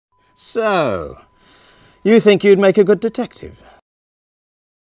So, you think you'd make a good detective?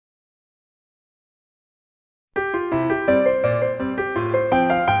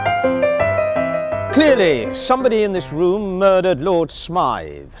 Clearly, somebody in this room murdered Lord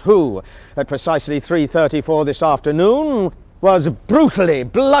Smythe, who, at precisely 3:34 this afternoon, was brutally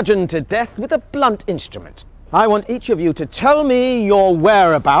bludgeoned to death with a blunt instrument. I want each of you to tell me your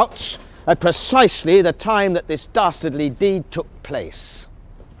whereabouts at precisely the time that this dastardly deed took place.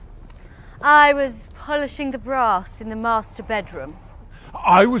 I was polishing the brass in the master bedroom.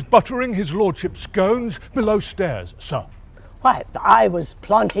 I was buttering his lordship's scones below stairs, sir. Why, I was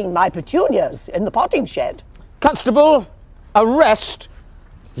planting my petunias in the potting shed. Constable, arrest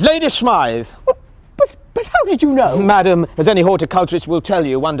Lady Smythe. But how did you know? Madam, as any horticulturist will tell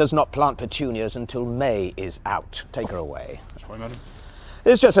you, one does not plant petunias until May is out. Take her away. That's right, madam.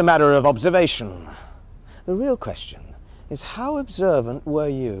 It's just a matter of observation. The real question is, how observant were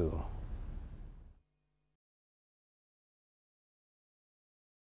you?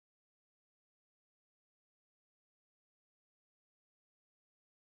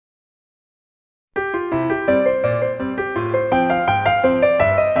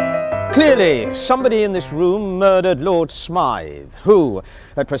 Clearly, somebody in this room murdered Lord Smythe, who,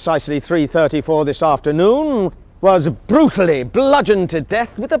 at precisely 3:34 this afternoon, was brutally bludgeoned to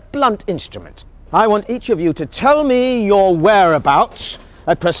death with a blunt instrument. I want each of you to tell me your whereabouts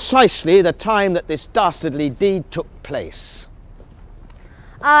at precisely the time that this dastardly deed took place.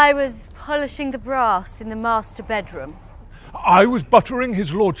 I was polishing the brass in the master bedroom. I was buttering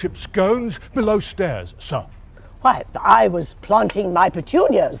his lordship's scones below stairs, sir. Why, I was planting my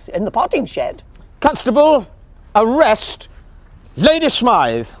petunias in the potting shed. Constable, arrest Lady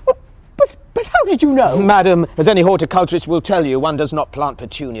Smythe. But how did you know? Madam, as any horticulturist will tell you, one does not plant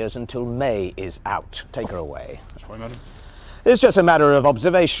petunias until May is out. Take her away. That's right, madam. It's just a matter of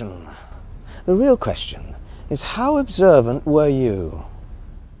observation. The real question is, how observant were you?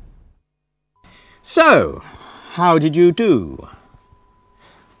 So, how did you do?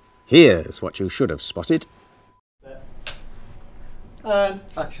 Here's what you should have spotted. And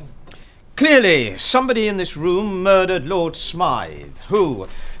action. Clearly, somebody in this room murdered Lord Smythe, who,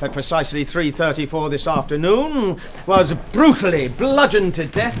 at precisely 3:34 this afternoon, was brutally bludgeoned to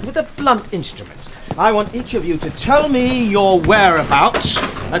death with a blunt instrument. I want each of you to tell me your whereabouts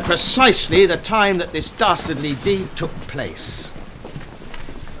at precisely the time that this dastardly deed took place.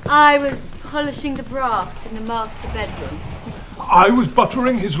 I was polishing the brass in the master bedroom. I was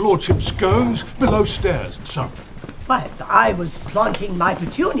buttering his lordship's scones below stairs, sir. Why, I was planting my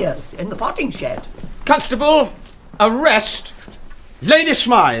petunias in the potting shed. Constable, arrest Lady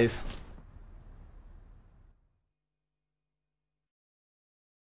Smythe.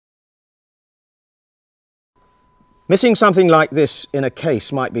 Missing something like this in a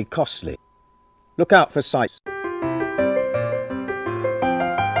case might be costly. Look out for sights.